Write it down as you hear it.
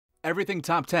Everything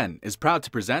Top 10 is proud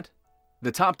to present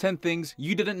the top 10 things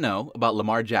you didn't know about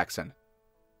Lamar Jackson.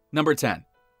 Number 10.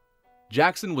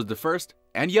 Jackson was the first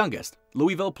and youngest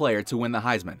Louisville player to win the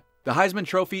Heisman. The Heisman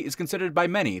Trophy is considered by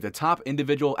many the top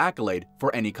individual accolade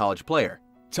for any college player.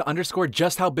 To underscore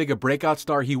just how big a breakout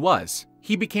star he was,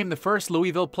 he became the first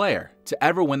Louisville player to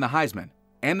ever win the Heisman,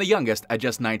 and the youngest at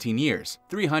just 19 years,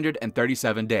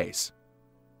 337 days.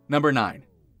 Number 9.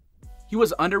 He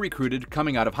was under-recruited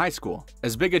coming out of high school.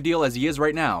 As big a deal as he is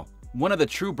right now, one of the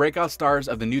true breakout stars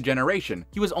of the new generation,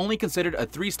 he was only considered a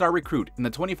 3-star recruit in the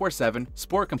 24/7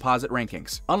 Sport Composite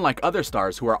rankings. Unlike other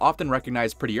stars who are often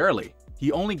recognized pretty early,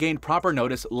 he only gained proper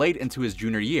notice late into his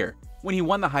junior year when he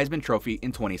won the Heisman Trophy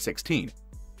in 2016.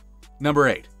 Number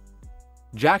 8.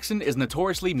 Jackson is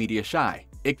notoriously media shy.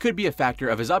 It could be a factor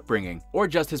of his upbringing or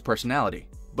just his personality,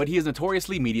 but he is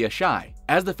notoriously media shy.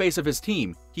 As the face of his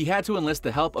team, he had to enlist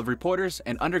the help of reporters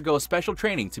and undergo special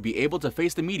training to be able to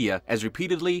face the media as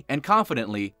repeatedly and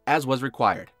confidently as was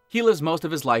required. He lives most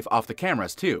of his life off the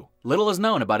cameras too. Little is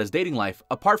known about his dating life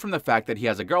apart from the fact that he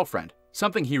has a girlfriend,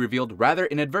 something he revealed rather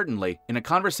inadvertently in a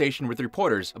conversation with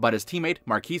reporters about his teammate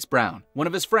Marquise Brown, one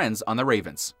of his friends on the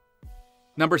Ravens.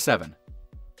 Number 7.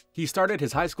 He started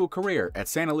his high school career at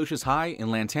Santa Lucia's High in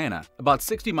Lantana, about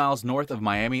 60 miles north of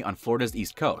Miami on Florida's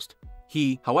East Coast.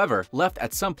 He, however, left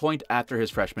at some point after his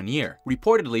freshman year,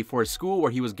 reportedly for a school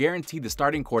where he was guaranteed the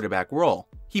starting quarterback role.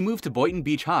 He moved to Boynton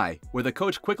Beach High, where the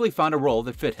coach quickly found a role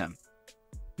that fit him.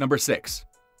 Number 6.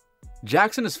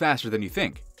 Jackson is faster than you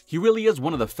think. He really is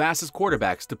one of the fastest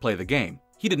quarterbacks to play the game.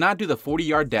 He did not do the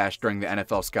 40-yard dash during the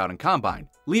NFL Scouting Combine,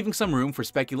 leaving some room for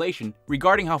speculation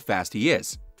regarding how fast he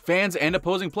is. Fans and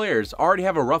opposing players already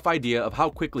have a rough idea of how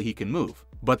quickly he can move,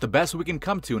 but the best we can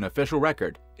come to an official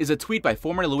record is a tweet by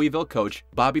former Louisville coach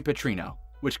Bobby Petrino,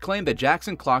 which claimed that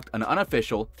Jackson clocked an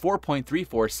unofficial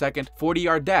 4.34-second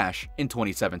 40-yard dash in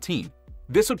 2017.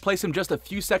 This would place him just a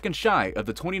few seconds shy of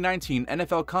the 2019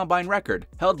 NFL Combine record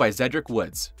held by Zedrick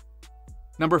Woods.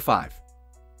 Number 5.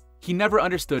 He never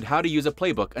understood how to use a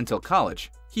playbook until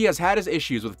college. He has had his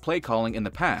issues with play calling in the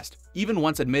past, even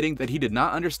once admitting that he did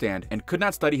not understand and could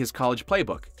not study his college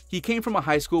playbook. He came from a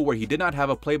high school where he did not have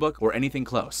a playbook or anything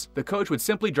close. The coach would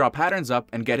simply draw patterns up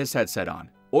and get his headset on,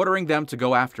 ordering them to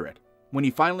go after it. When he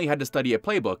finally had to study a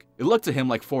playbook, it looked to him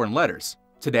like foreign letters.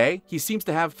 Today, he seems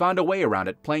to have found a way around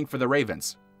it playing for the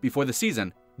Ravens. Before the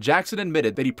season, Jackson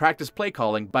admitted that he practiced play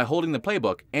calling by holding the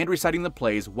playbook and reciting the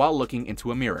plays while looking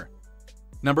into a mirror.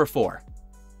 Number 4.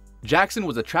 Jackson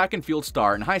was a track and field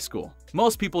star in high school.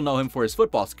 Most people know him for his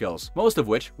football skills, most of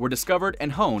which were discovered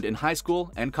and honed in high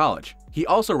school and college. He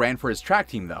also ran for his track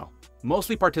team though,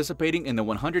 mostly participating in the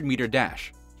 100-meter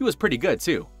dash. He was pretty good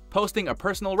too, posting a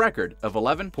personal record of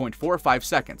 11.45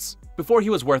 seconds. Before he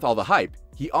was worth all the hype,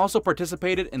 he also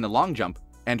participated in the long jump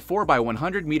and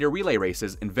 4x100-meter relay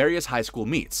races in various high school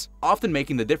meets, often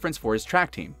making the difference for his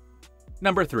track team.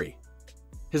 Number 3.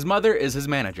 His mother is his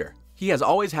manager. He has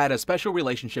always had a special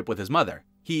relationship with his mother.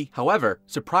 He, however,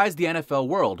 surprised the NFL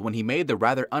world when he made the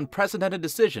rather unprecedented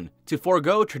decision to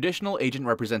forego traditional agent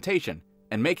representation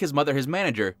and make his mother his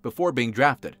manager before being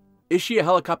drafted. Is she a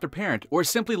helicopter parent or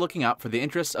simply looking out for the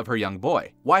interests of her young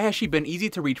boy? Why has she been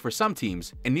easy to reach for some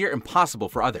teams and near impossible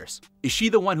for others? Is she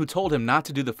the one who told him not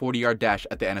to do the 40-yard dash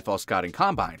at the NFL Scouting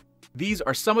Combine? These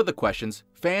are some of the questions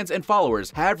fans and followers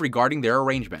have regarding their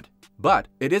arrangement. But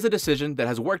it is a decision that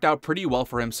has worked out pretty well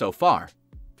for him so far.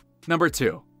 Number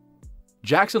 2.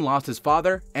 Jackson lost his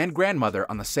father and grandmother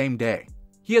on the same day.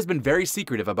 He has been very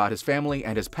secretive about his family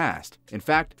and his past. In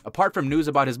fact, apart from news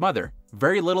about his mother,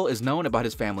 very little is known about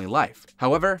his family life.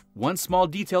 However, one small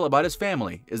detail about his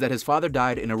family is that his father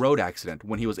died in a road accident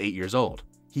when he was 8 years old.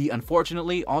 He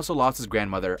unfortunately also lost his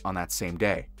grandmother on that same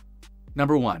day.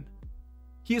 Number 1.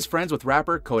 He is friends with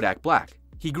rapper Kodak Black.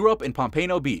 He grew up in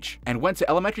Pompano Beach and went to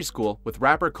elementary school with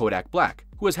rapper Kodak Black,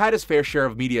 who has had his fair share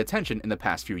of media attention in the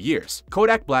past few years.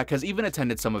 Kodak Black has even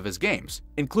attended some of his games,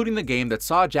 including the game that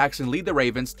saw Jackson lead the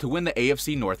Ravens to win the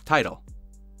AFC North title.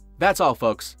 That's all,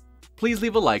 folks. Please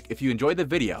leave a like if you enjoyed the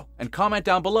video and comment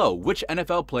down below which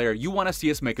NFL player you want to see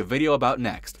us make a video about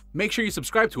next. Make sure you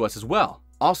subscribe to us as well.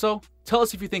 Also, tell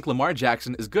us if you think Lamar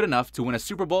Jackson is good enough to win a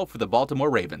Super Bowl for the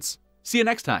Baltimore Ravens. See you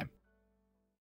next time.